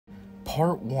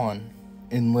Part 1.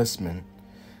 Enlistment.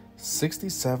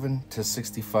 67 to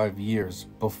 65 years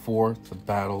before the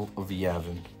Battle of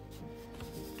Yavin.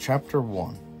 Chapter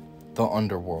 1. The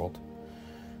Underworld.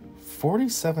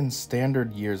 47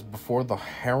 standard years before the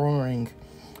harrowing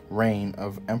reign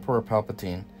of Emperor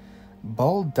Palpatine,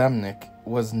 Baldemnik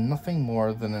was nothing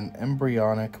more than an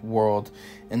embryonic world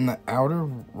in the Outer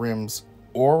Rim's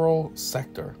Oral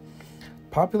Sector,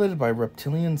 populated by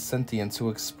reptilian sentients who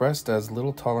expressed as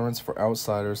little tolerance for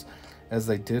outsiders as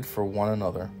they did for one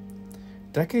another.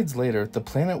 Decades later, the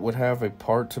planet would have a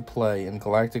part to play in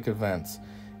galactic events,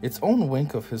 its own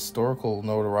wink of historical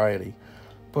notoriety,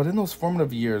 but in those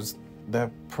formative years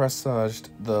that presaged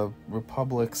the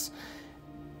Republic's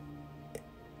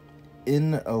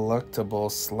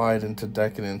ineluctable slide into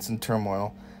decadence and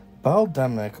turmoil,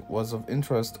 Baldemnik was of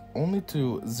interest only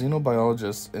to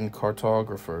xenobiologists and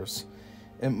cartographers.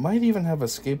 It might even have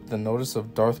escaped the notice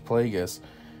of Darth Plagueis,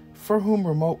 for whom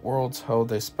remote worlds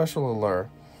held a special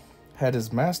allure, had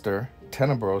his master,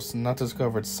 Tenebros, not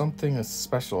discovered something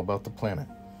special about the planet.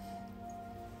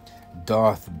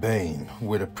 Darth Bane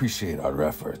would appreciate our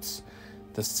efforts,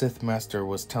 the Sith Master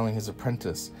was telling his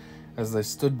apprentice as they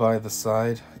stood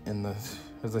side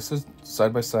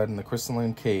by side in the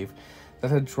crystalline cave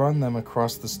that had drawn them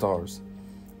across the stars.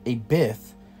 A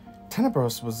Bith,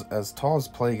 Tenebros was as tall as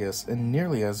Plagueis and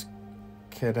nearly as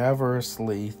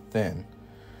cadaverously thin.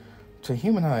 To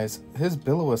human eyes, his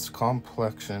billowy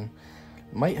complexion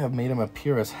might have made him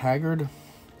appear as haggard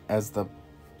as the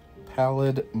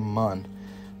pallid Mun,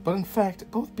 but in fact,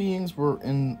 both beings were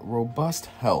in robust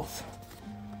health.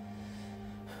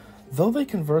 Though they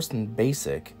conversed in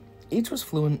Basic, each was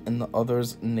fluent in the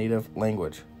other's native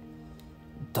language.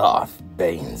 Darth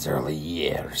Bane's early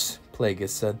years, Plagueis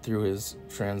said through his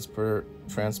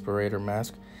transpirator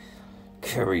mask,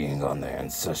 carrying on their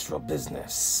ancestral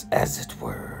business, as it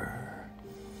were.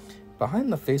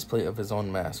 Behind the faceplate of his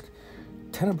own mask,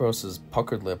 Tenebros's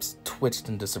puckered lips twitched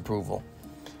in disapproval.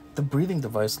 The breathing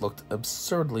device looked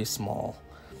absurdly small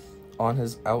on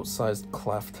his outsized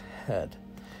cleft head,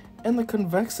 and the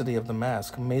convexity of the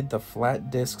mask made the flat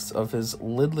discs of his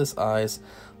lidless eyes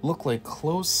look like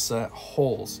close-set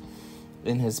holes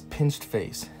in his pinched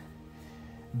face.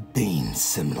 Bane's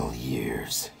seminal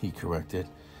years, he corrected.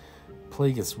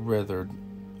 Plagueis writhed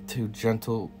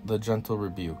to the gentle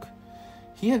rebuke.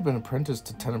 He had been apprenticed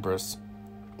to Tenebros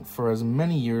for as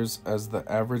many years as the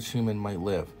average human might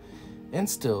live, and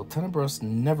still Tenebros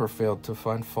never failed to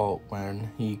find fault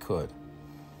when he could.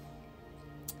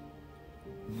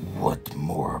 What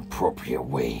more appropriate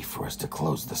way for us to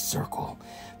close the circle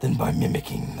than by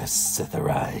mimicking the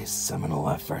Sithari's seminal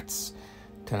efforts?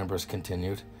 Tenebros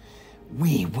continued.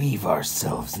 We weave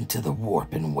ourselves into the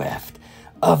warp and weft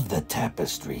of the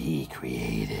tapestry he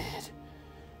created.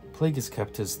 Plagueis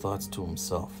kept his thoughts to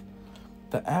himself.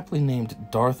 The aptly named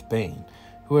Darth Bane,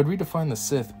 who had redefined the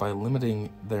Sith by limiting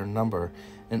their number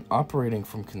and operating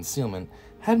from concealment,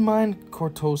 had mined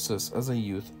cortosis as a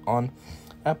youth on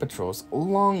Apatros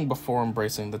long before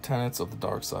embracing the tenets of the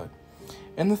dark side.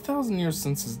 In the 1,000 years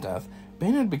since his death,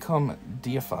 Bane had become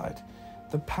deified,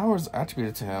 the powers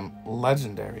attributed to him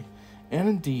legendary, and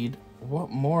indeed, what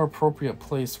more appropriate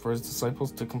place for his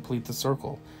disciples to complete the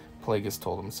circle, Plagueis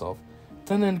told himself,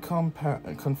 than in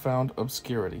confound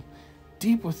obscurity,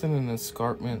 deep within an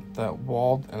escarpment that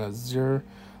walled an azure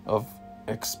of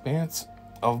expanse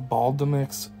of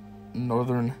Baldemnik's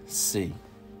northern sea.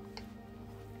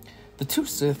 The two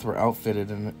Sith were outfitted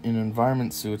in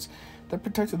environment suits that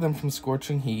protected them from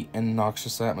scorching heat and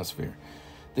noxious atmosphere.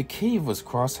 The cave was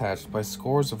cross-hatched by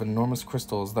scores of enormous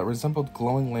crystals that resembled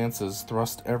glowing lances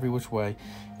thrust every which way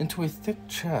into a thick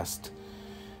chest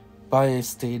by a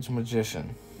stage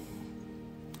magician.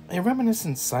 A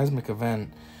reminiscent seismic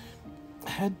event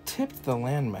had tipped the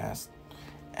landmass,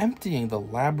 emptying the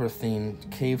labyrinthine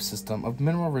cave system of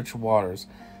mineral-rich waters,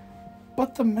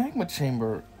 but the magma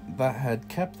chamber that had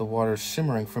kept the waters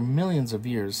shimmering for millions of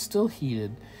years still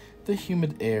heated the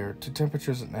humid air to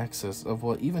temperatures in excess of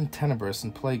what even Tenebros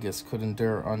and Plagueis could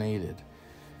endure unaided.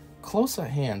 Close at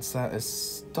hand sat a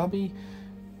stubby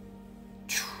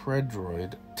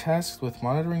treadroid tasked with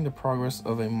monitoring the progress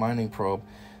of a mining probe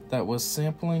that was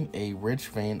sampling a rich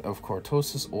vein of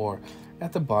cortosis ore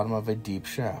at the bottom of a deep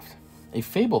shaft. A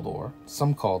fabled ore,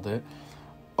 some called it,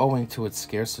 owing to its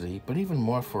scarcity, but even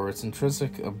more for its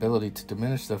intrinsic ability to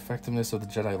diminish the effectiveness of the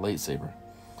Jedi lightsaber.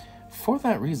 For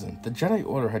that reason, the Jedi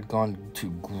Order had gone to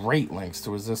great lengths to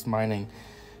restrict mining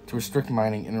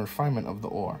and refinement of the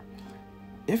ore.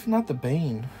 If not the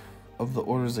bane of the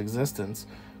Order's existence,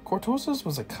 cortosis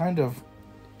was a kind of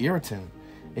irritant,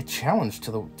 a challenge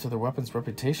to the weapon's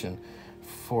reputation,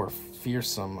 for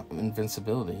fearsome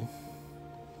invincibility.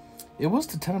 It was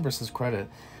to Tenebrous' credit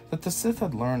that the Sith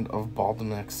had learned of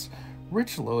Baldenik's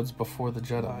rich loads before the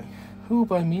Jedi, who,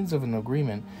 by means of an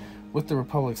agreement with the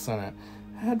Republic Senate,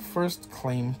 had first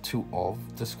claim to all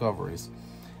discoveries,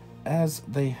 as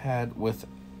they had with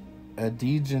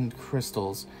Adegan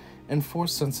crystals and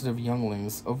force-sensitive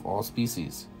younglings of all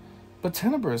species. But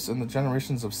Tenebrous and the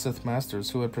generations of Sith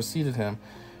Masters who had preceded him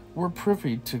were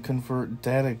privy to convert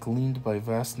data gleaned by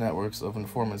vast networks of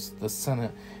informants the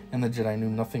Senate and the Jedi knew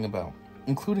nothing about,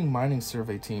 including mining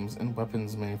survey teams and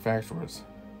weapons manufacturers.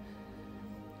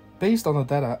 Based on the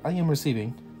data I am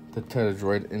receiving, the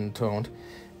Teta-droid intoned,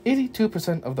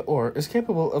 82% of the ore is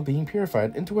capable of being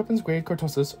purified into weapons-grade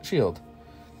Cortosis shield.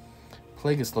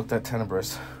 Plagueis looked at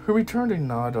Tenebrous, who returned a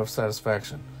nod of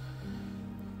satisfaction.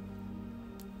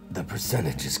 The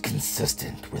percentage is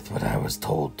consistent with what I was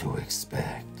told to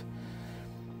expect.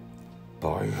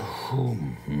 By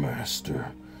whom,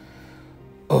 Master?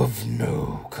 Of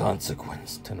no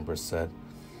consequence, Tenebrous said.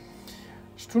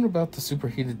 Strewn about the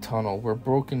superheated tunnel were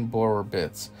broken borer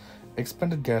bits,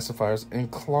 expended gasifiers,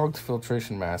 and clogged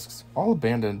filtration masks, all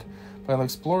abandoned by an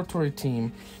exploratory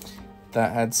team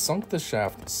that had sunk the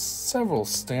shaft several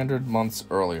standard months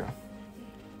earlier.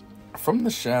 From the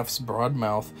shaft's broad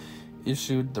mouth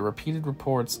issued the repeated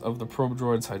reports of the probe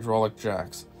droid's hydraulic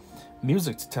jacks,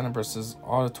 music to Tenebrous'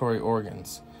 auditory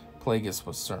organs. Plagueis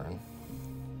was certain.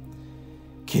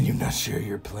 Can you not share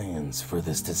your plans for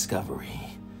this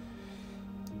discovery?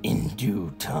 In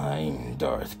due time,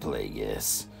 Darth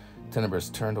Plagueis. Tenebrous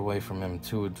turned away from him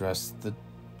to address the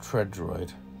tread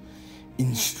droid.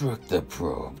 Instruct the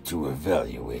probe to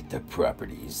evaluate the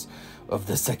properties of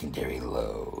the secondary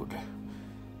load.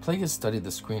 Plagueis studied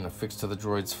the screen affixed to the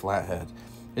droid's flat head.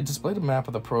 It displayed a map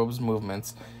of the probe's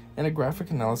movements and a graphic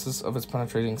analysis of its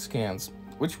penetrating scans,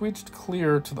 which reached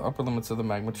clear to the upper limits of the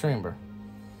magma chamber.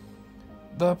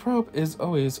 The probe is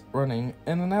always running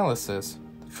an analysis,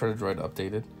 the tread droid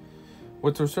updated.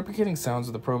 With the reciprocating sounds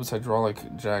of the probe's hydraulic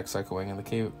jacks echoing in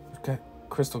the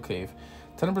crystal cave,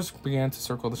 Tenebrous began to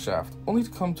circle the shaft, only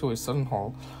to come to a sudden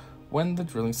halt when the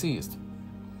drilling ceased.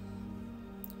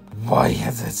 Why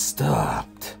has it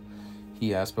stopped?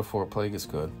 He asked before Plagueis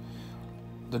could.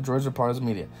 The droid's reply was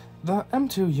immediate. The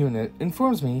M2 unit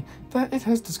informs me that it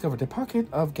has discovered a pocket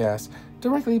of gas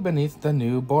directly beneath the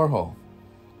new borehole.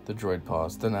 The droid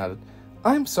paused, then added,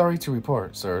 I'm sorry to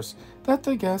report, sirs, that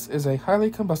the gas is a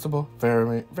highly combustible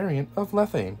variant of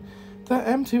lethane. The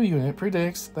M2 unit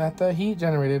predicts that the heat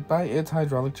generated by its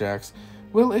hydraulic jacks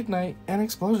will ignite an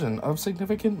explosion of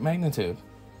significant magnitude.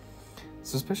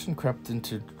 Suspicion crept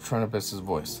into Tenebrous'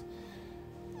 voice.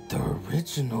 The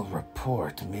original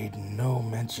report made no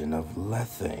mention of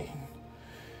lethane.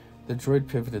 The droid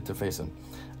pivoted to face him.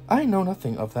 I know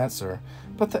nothing of that, sir,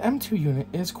 but the M2 unit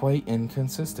is quite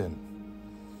inconsistent.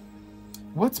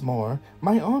 What's more,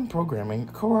 my own programming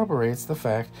corroborates the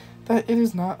fact that it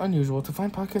is not unusual to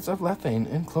find pockets of lethane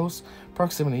in close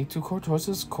proximity to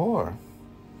Cortosis' core.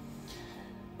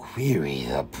 Query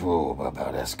the probe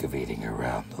about excavating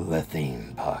around the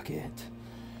lethane pocket,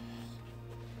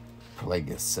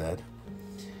 Plagueis said.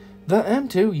 The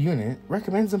M2 unit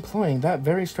recommends employing that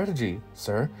very strategy,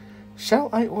 sir. Shall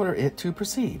I order it to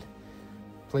proceed?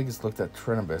 Plagueis looked at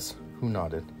Tenebrous, who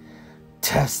nodded.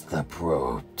 Test the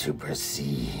probe to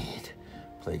proceed,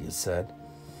 Plagueis said.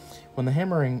 When the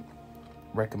hammering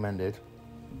recommended,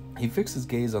 he fixed his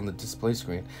gaze on the display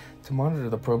screen to monitor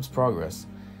the probe's progress.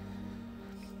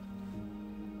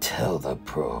 Tell the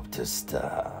probe to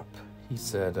stop, he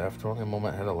said after only a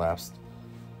moment had elapsed.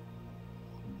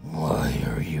 Why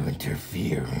are you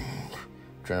interfering?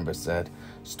 Tenebrous said,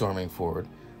 storming forward.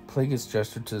 Plagueis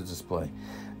gestured to the display.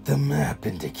 The map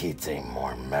indicates a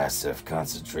more massive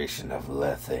concentration of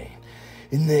lethane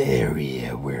in the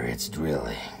area where it's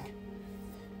drilling.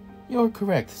 You're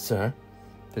correct, sir,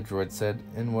 the droid said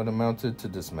in what amounted to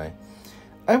dismay.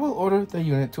 I will order the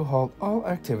unit to halt all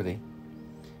activity.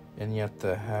 And yet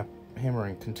the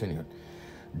hammering continued.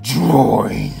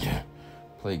 Droid!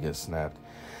 Plagueis snapped.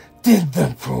 Did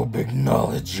the probe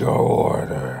acknowledge your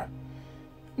order?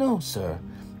 No, sir.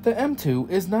 The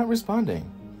M2 is not responding.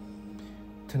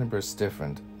 Tenebrous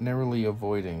stiffened, narrowly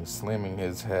avoiding slamming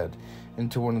his head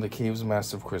into one of the cave's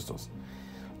massive crystals.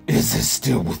 Is it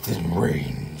still within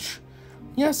range?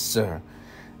 Yes, sir.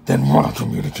 Then run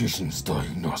communications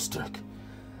diagnostic.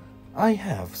 I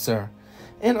have, sir.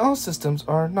 And all systems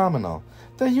are nominal.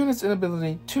 The unit's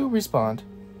inability to respond.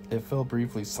 It fell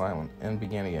briefly silent and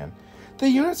began again. The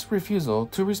unit's refusal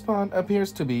to respond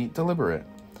appears to be deliberate.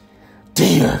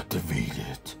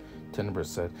 Deactivate it, Tenebrous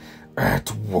said.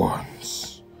 At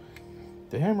once.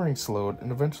 The hammering slowed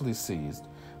and eventually ceased,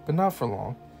 but not for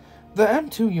long. The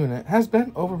M2 unit has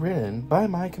been overridden by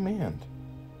my command.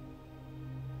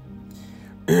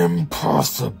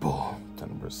 Impossible,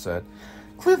 Tenebris said.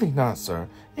 Clearly not, sir.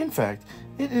 In fact,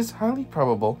 it is highly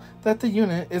probable that the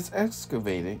unit is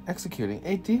executing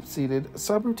a deep-seated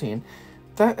subroutine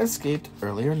that escaped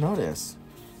earlier notice.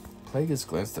 Plagueis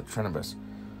glanced at Tenebris.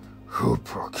 Who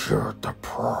procured the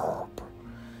probe?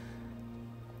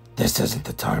 This isn't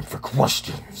the time for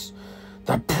questions.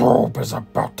 The probe is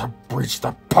about to breach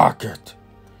the pocket.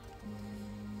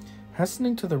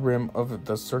 Hastening to the rim of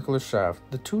the circular shaft,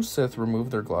 the two Sith removed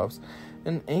their gloves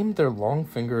and aimed their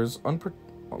long-fingered,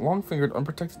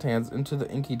 unprotected hands into the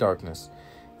inky darkness.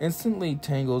 Instantly,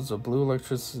 tangles of blue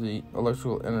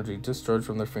electrical energy discharged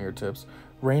from their fingertips,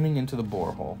 raining into the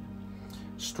borehole.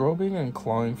 Strobing and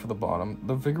clawing for the bottom,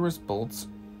 the vigorous bolts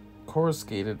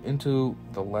coruscated into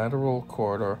the lateral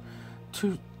corridor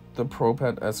to the probe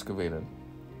had excavated.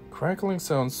 Crackling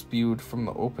sounds spewed from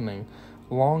the opening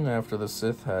long after the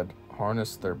Sith had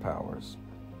harnessed their powers.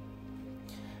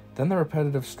 Then the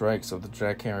repetitive strikes of the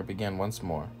jackhammer began once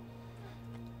more.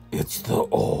 It's the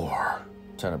ore,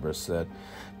 Tenebris said.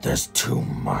 There's too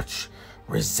much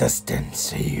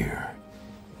resistance here.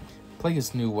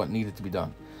 Plagueis knew what needed to be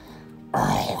done.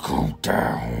 I'll go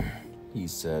down, he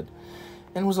said,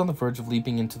 and was on the verge of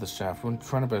leaping into the shaft when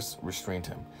Tenebris restrained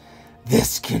him.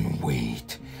 This can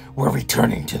wait. We're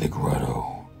returning to the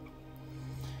grotto.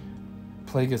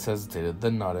 Plagueis hesitated,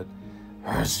 then nodded.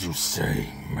 As you say,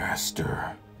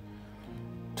 Master.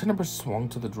 Tenebris swung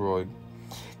to the droid.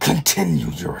 Continue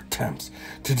your attempts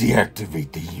to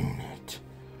deactivate the unit.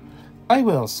 I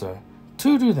will, sir.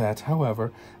 To do that,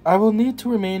 however, I will need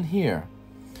to remain here.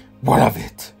 What of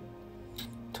it?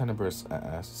 Tenebris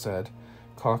said,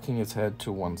 cocking his head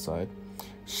to one side.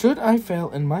 Should I fail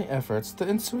in my efforts, the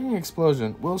ensuing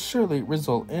explosion will surely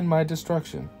result in my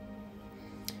destruction.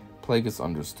 Plagueis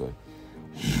understood.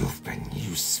 You've been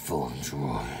useful,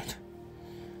 droid.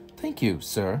 Thank you,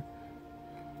 sir.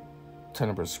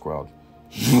 Tenebris growled.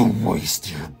 You waste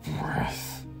your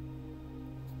breath.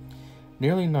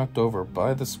 Nearly knocked over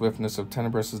by the swiftness of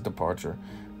Tenebris's departure,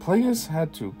 Plagueis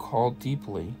had to call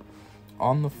deeply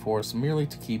on the Force merely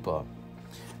to keep up.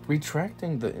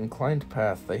 Retracting the inclined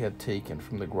path they had taken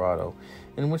from the grotto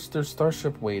in which their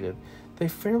starship waited, they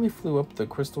fairly flew up the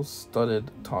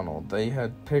crystal-studded tunnel they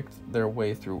had picked their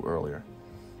way through earlier.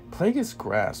 Plagueis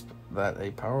grasped that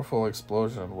a powerful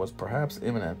explosion was perhaps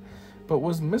imminent, but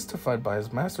was mystified by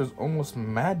his master's almost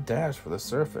mad dash for the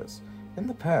surface. In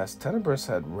the past, Tenebris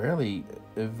had rarely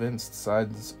evinced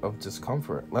signs of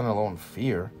discomfort, let alone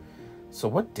fear. So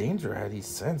what danger had he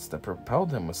sensed that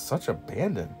propelled him with such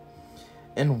abandon?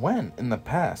 And when, in the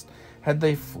past, had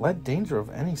they fled danger of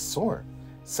any sort?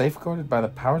 Safeguarded by the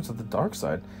powers of the dark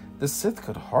side, the Sith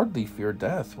could hardly fear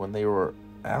death when they were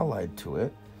allied to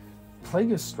it.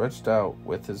 Plagueis stretched out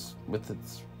with its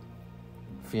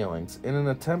feelings in an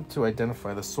attempt to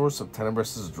identify the source of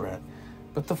Tenebris's dread,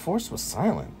 but the Force was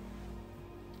silent.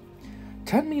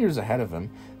 10 meters ahead of him,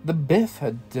 the Bith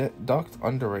had ducked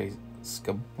under a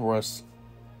scabrous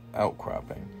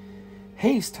outcropping.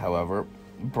 Haste, however,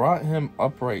 brought him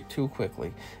upright too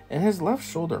quickly, and his left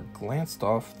shoulder glanced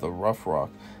off the rough rock,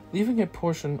 leaving a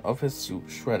portion of his suit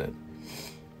shredded.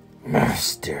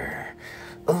 Master,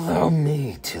 allow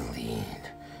me to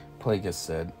lead, Plagueis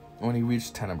said when he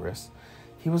reached Tenebris.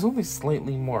 He was only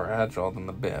slightly more agile than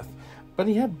the Bith, but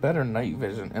he had better night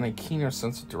vision and a keener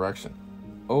sense of direction,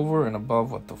 over and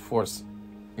above what the Force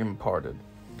imparted.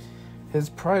 His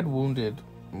pride wounded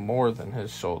more than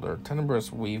his shoulder.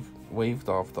 Tenebris waved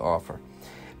off the offer.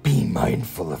 Be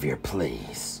mindful of your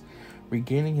place.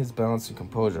 Regaining his balance and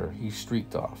composure, he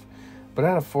streaked off. But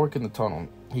at a fork in the tunnel,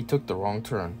 he took the wrong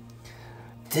turn.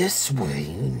 This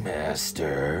way,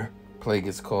 Master,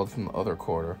 Plagueis called from the other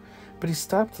corridor, but he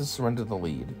stopped to surrender the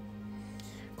lead.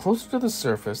 Closer to the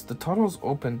surface, the tunnels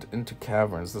opened into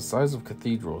caverns the size of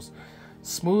cathedrals,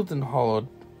 smoothed and hollowed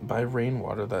by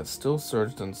rainwater that still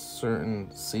surged in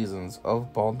certain seasons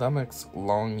of Baldemic's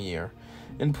long year.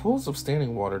 In pools of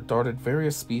standing water darted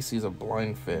various species of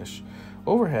blind fish.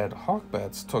 Overhead,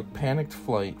 hawkbats took panicked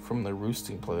flight from their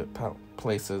roosting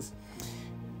places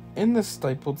in the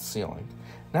stippled ceiling.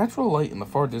 Natural light in the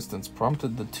far distance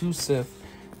prompted the two Sith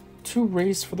to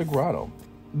race for the grotto,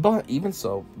 but even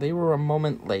so, they were a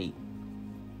moment late.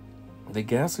 The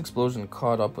gas explosion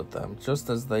caught up with them just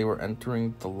as they were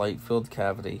entering the light-filled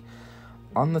cavity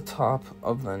on the top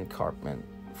of the escarpment.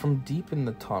 From deep in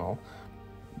the tunnel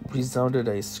resounded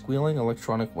a squealing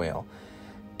electronic wail,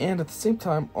 and at the same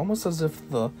time, almost as if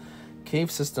the cave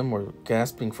system were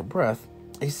gasping for breath,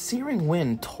 a searing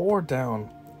wind tore down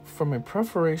from a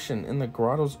perforation in the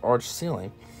grotto's arched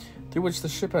ceiling through which the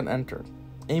ship had entered.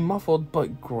 A muffled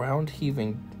but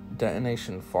ground-heaving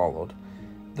detonation followed.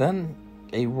 Then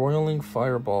a roiling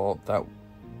fireball that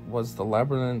was the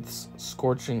labyrinth's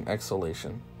scorching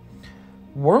exhalation.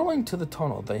 Whirling to the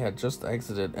tunnel they had just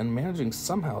exited and managing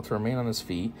somehow to remain on his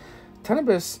feet,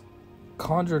 Tenebris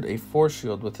conjured a force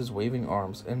shield with his waving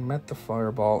arms and met the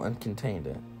fireball and contained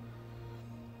it.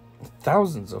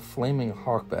 Thousands of flaming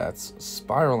hawkbats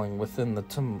spiraling within the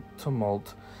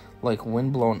tumult like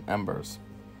wind-blown embers.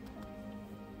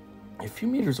 A few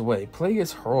meters away,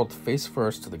 Plagueis, hurled face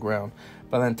first to the ground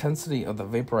by the intensity of the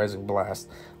vaporizing blast,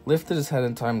 lifted his head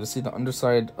in time to see the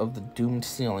underside of the doomed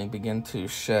ceiling begin to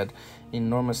shed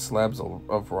enormous slabs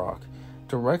of rock.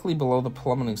 Directly below the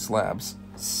plummeting slabs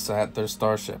sat their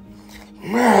starship.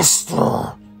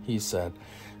 Master, he said,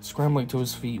 scrambling to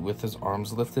his feet with his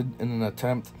arms lifted in an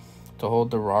attempt to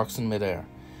hold the rocks in midair.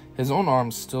 His own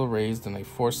arms still raised in a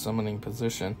force-summoning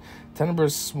position,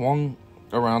 Tenebris swung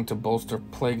around to bolster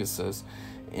Plagueis'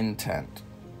 intent.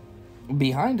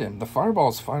 Behind him, the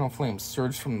fireball's final flames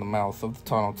surged from the mouth of the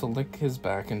tunnel to lick his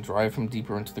back and drive him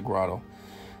deeper into the grotto.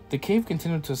 The cave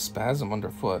continued to spasm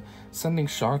underfoot, sending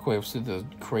shockwaves through the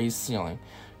crazed ceiling.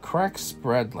 Cracks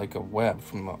spread like a web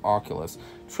from the oculus,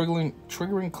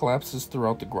 triggering collapses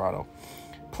throughout the grotto.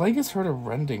 Plagueis heard a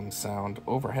rending sound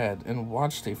overhead and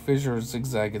watched a fissure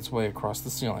zigzag its way across the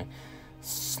ceiling,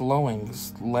 slowing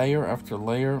layer after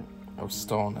layer of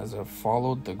stone as it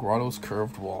followed the grotto's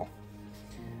curved wall.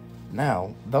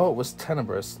 Now, though it was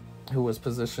Tenebris who was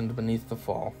positioned beneath the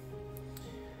fall,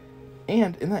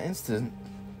 and in that instant,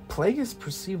 Plagueis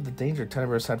perceived the danger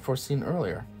Tenebris had foreseen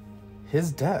earlier.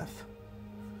 His death.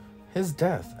 His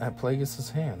death at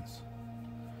Plagueis' hands.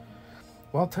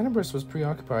 While Tenebris was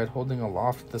preoccupied holding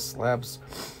aloft the slabs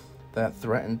that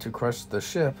threatened to crush the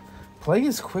ship,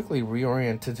 Plagueis quickly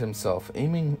reoriented himself,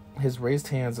 aiming his raised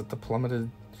hands at the plummeted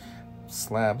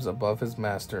slabs above his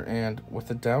master, and, with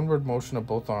a downward motion of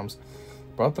both arms,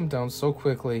 brought them down so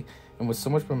quickly and with so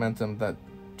much momentum that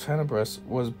Tenebris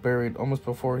was buried almost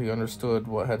before he understood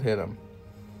what had hit him.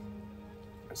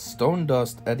 Stone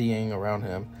dust eddying around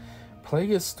him,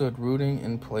 Plagueis stood rooting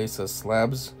in place as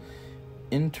slabs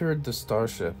entered the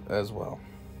starship as well.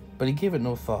 But he gave it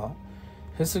no thought.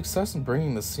 His success in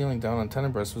bringing the ceiling down on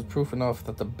Tenebris was proof enough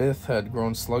that the Bith had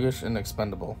grown sluggish and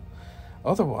expendable.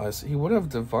 Otherwise, he would have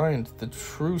divined the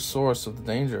true source of the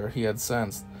danger he had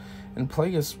sensed, and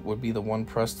Plagueis would be the one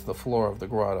pressed to the floor of the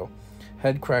grotto,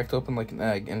 head cracked open like an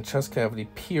egg and chest cavity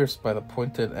pierced by the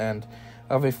pointed end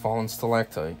of a fallen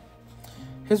stalactite.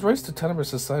 His race to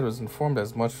Tenebris' side was informed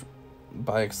as much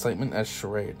by excitement as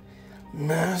charade.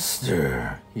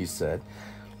 Master, he said,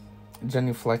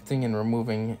 genuflecting and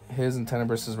removing his and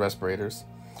Tenebris' respirators.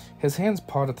 His hands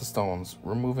pawed at the stones,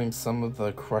 removing some of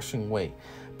the crushing weight,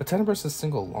 but Tenebris'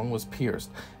 single lung was pierced,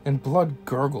 and blood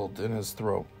gurgled in his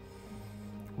throat.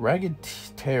 Ragged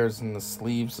tears in the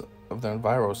sleeves of the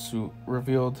Enviro suit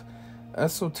revealed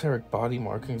esoteric body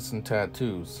markings and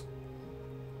tattoos.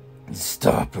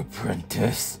 Stop,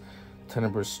 apprentice,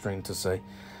 Tenebris strained to say.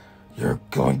 You're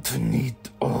going to need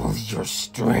all your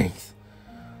strength.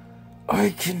 I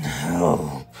can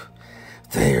help.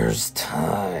 There's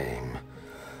time.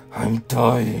 I'm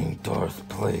dying, Darth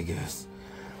Plagueis.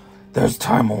 There's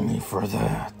time only for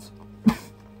that.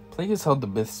 Plagueis held the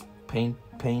Bith's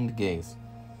pained gaze.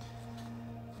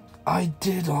 I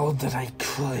did all that I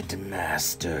could,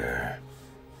 Master.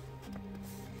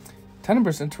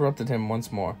 Tenebris interrupted him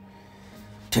once more.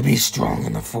 To be strong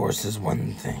in the Force is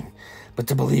one thing, but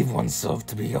to believe oneself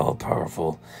to be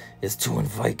all-powerful is to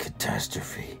invite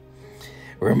catastrophe.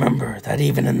 Remember that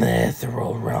even in the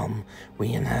ethereal realm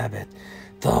we inhabit,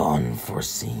 the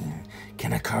unforeseen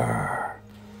can occur.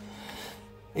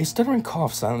 A stuttering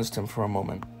cough silenced him for a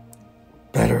moment.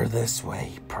 Better this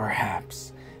way,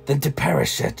 perhaps, than to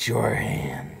perish at your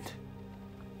hand.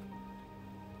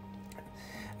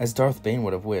 As Darth Bane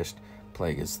would have wished,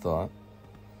 Plagueis thought.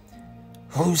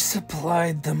 Who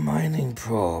supplied the mining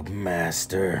probe,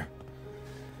 Master?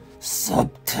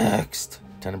 Subtext,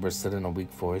 Tenebris said in a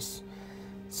weak voice.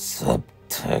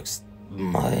 Subtext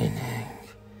mining.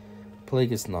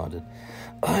 Plagueis nodded.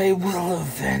 I will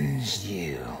avenge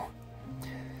you.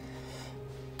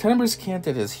 Tenebris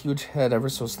canted his huge head ever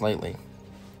so slightly.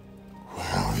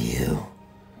 Will you?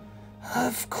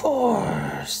 Of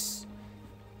course.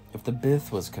 If the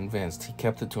Bith was convinced, he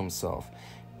kept it to himself,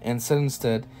 and said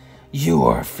instead, You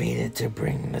are fated to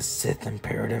bring the Sith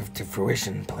imperative to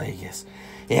fruition, Plagueis.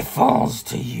 It falls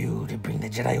to you to bring the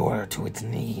Jedi Order to its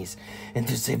knees and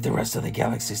to save the rest of the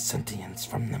galaxy's sentience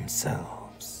from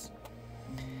themselves.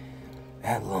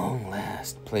 At long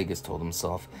last, Plagueis told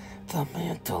himself, the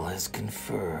mantle is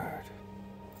conferred.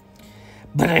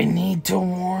 But I need to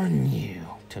warn you,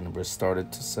 Tenebris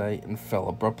started to say and fell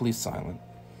abruptly silent.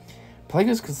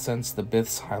 Plagueis could sense the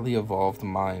Bith's highly evolved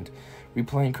mind,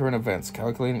 replaying current events,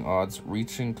 calculating odds,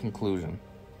 reaching conclusion.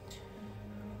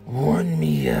 Warn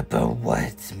me about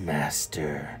what,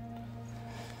 Master?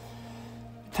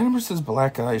 Tenebris's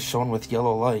black eyes shone with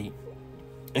yellow light,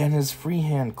 and his free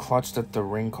hand clutched at the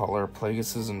ring collar of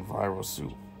Plagueis'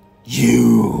 envirosuit.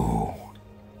 You!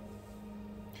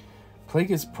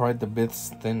 Plagueis pried the Bith's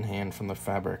thin hand from the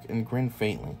fabric and grinned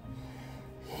faintly.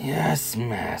 Yes,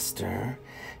 Master.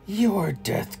 Your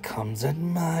death comes at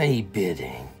my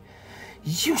bidding.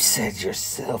 You said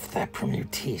yourself that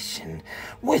permutation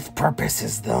with purpose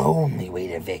is the only way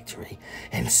to victory,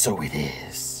 and so it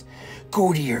is.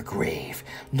 Go to your grave,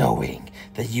 knowing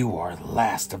that you are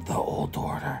last of the old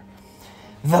order,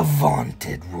 the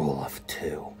vaunted rule of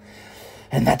two,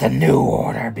 and that the new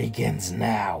order begins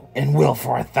now and will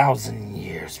for 1,000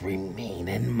 years remain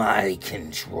in my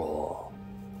control.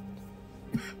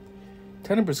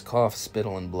 Tenebris coughed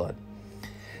spittle and blood.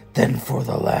 Then for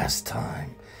the last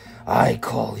time, I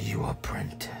call you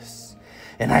apprentice,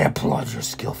 and I applaud your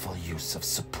skillful use of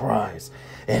surprise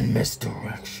and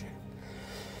misdirection.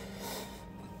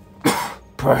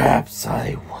 Perhaps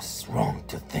I was wrong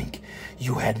to think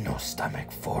you had no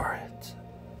stomach for it.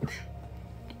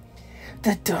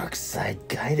 The dark side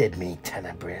guided me,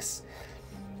 Tenebris.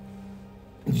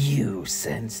 You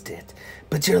sensed it,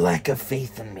 but your lack of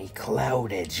faith in me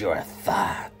clouded your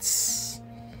thoughts.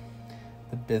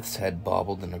 The Bith's head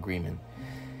bobbled in agreement.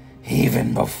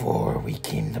 Even before we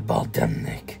came to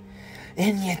Baldemnik,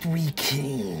 and yet we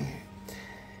came,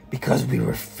 because we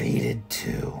were fated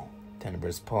to.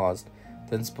 Tenebris paused,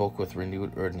 then spoke with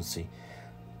renewed urgency.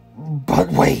 But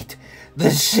wait,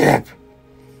 the ship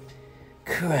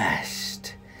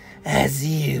crashed as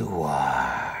you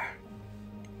are.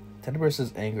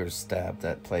 Tenebris's anger stabbed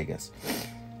at Plagueis.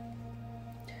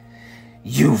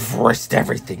 You forced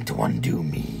everything to undo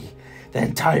me, the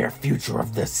entire future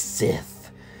of the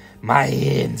Sith. My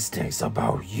instincts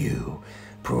about you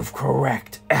proved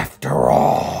correct after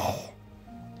all.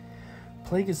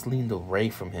 Plagueis leaned away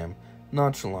from him,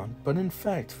 nonchalant, but in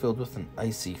fact filled with an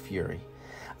icy fury.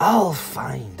 I'll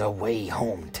find a way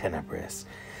home, Tenebris,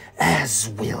 as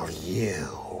will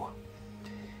you.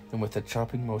 And with a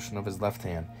chopping motion of his left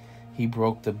hand, he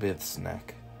broke the Bith's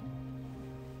neck.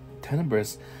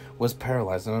 Tenebris was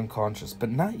paralyzed and unconscious, but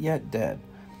not yet dead.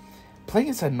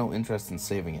 Plagueis had no interest in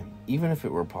saving him, even if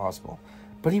it were possible,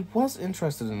 but he was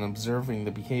interested in observing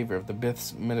the behavior of the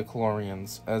Bith's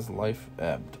midichlorians as life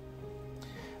ebbed.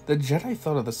 The Jedi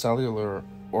thought of the cellular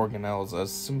organelles as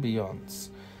symbionts,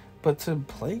 but to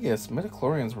Plagueis,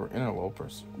 midichlorians were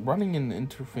interlopers, running in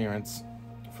interference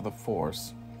for the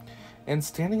Force, and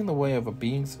standing in the way of a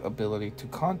being's ability to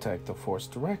contact the Force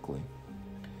directly.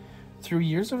 Through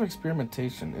years of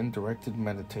experimentation and directed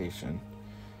meditation,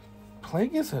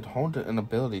 Plagueis had honed an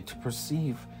ability to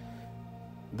perceive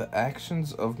the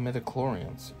actions of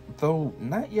midichlorians, though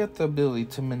not yet the ability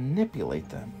to manipulate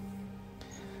them.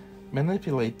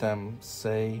 Manipulate them,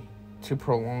 say, to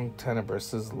prolong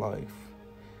Tenebris's life.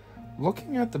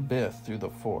 Looking at the Bith through the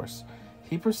Force,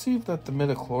 he perceived that the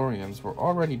midichlorians were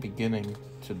already beginning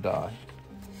to die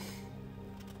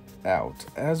out,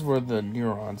 as were the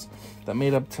neurons that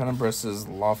made up Tenebris's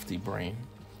lofty brain,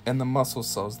 and the muscle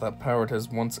cells that powered his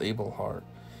once able heart.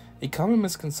 A common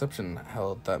misconception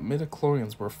held that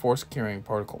midichlorians were force-carrying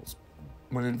particles,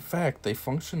 when in fact they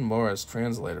functioned more as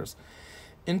translators,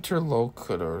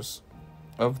 interlocutors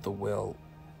of the will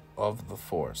of the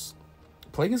Force.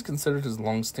 Plagueis considered his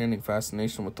long-standing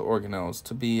fascination with the organelles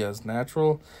to be as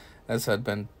natural as had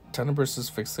been Tenebris's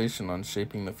fixation on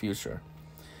shaping the future.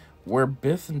 Where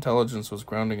Bith intelligence was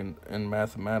grounded in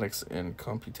mathematics and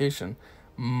computation,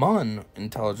 Mun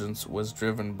intelligence was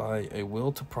driven by a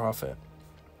will to profit.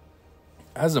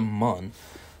 As a Mun,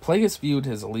 Plagueis viewed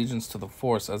his allegiance to the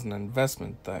Force as an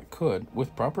investment that could,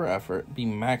 with proper effort, be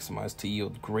maximized to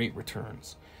yield great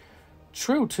returns.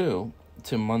 True, too,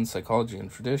 to Mun's psychology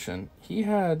and tradition, he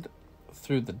had,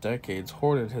 through the decades,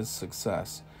 hoarded his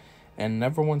success, and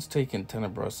never once taken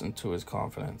Tenebris into his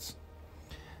confidence.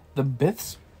 The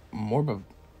Bith's moribund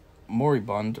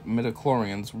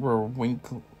midichlorians were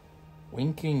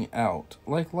winking out,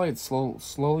 like light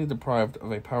slowly deprived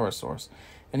of a power source,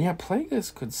 and yet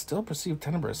Plagueis could still perceive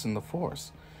Tenebris in the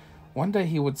Force. One day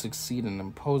he would succeed in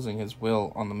imposing his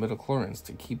will on the midichlorians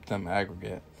to keep them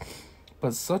aggregate.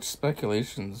 But such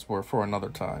speculations were for another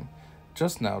time.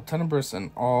 Just now, Tenebris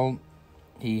and all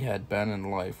he had been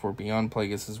in life were beyond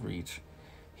Plagueis' reach.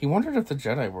 He wondered if the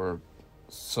Jedi were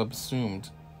subsumed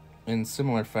in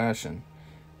similar fashion.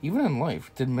 Even in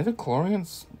life, did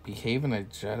midichlorians behave in a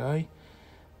Jedi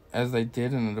as they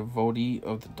did in a devotee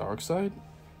of the dark side?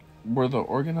 Were the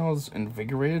organelles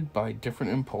invigorated by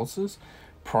different impulses,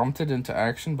 prompted into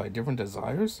action by different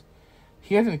desires?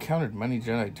 He had encountered many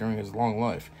Jedi during his long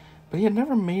life, but he had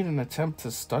never made an attempt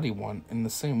to study one in the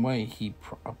same way he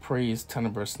appraised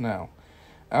Tenebris now,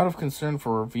 out of concern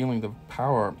for revealing the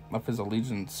power of his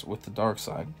allegiance with the dark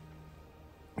side.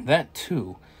 That,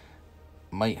 too,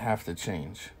 might have to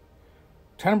change.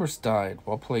 Tenebris died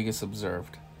while Plagueis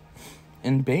observed.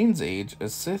 In Bane's age, a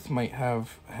Sith might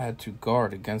have had to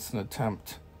guard against an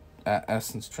attempt at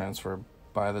essence transfer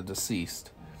by the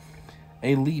deceased,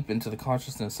 a leap into the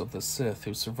consciousness of the Sith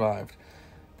who survived.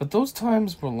 But those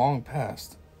times were long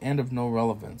past, and of no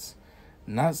relevance,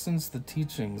 not since the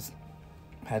teachings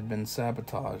had been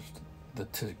sabotaged, the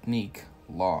technique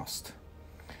lost.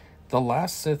 The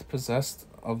last Sith possessed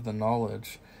of the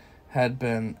knowledge had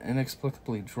been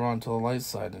inexplicably drawn to the light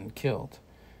side and killed,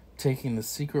 taking the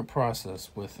secret process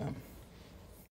with him.